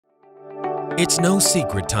It's no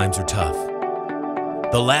secret times are tough.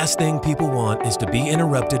 The last thing people want is to be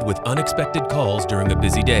interrupted with unexpected calls during a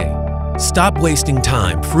busy day. Stop wasting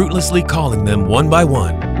time fruitlessly calling them one by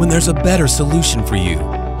one when there's a better solution for you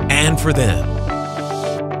and for them.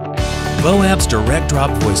 VoApps Direct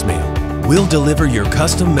Drop Voicemail will deliver your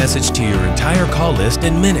custom message to your entire call list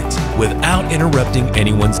in minutes without interrupting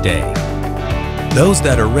anyone's day. Those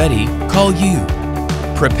that are ready call you,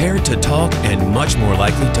 prepared to talk and much more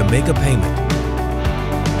likely to make a payment.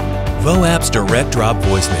 VoApps Direct Drop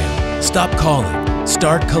Voicemail. Stop calling,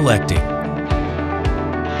 start collecting.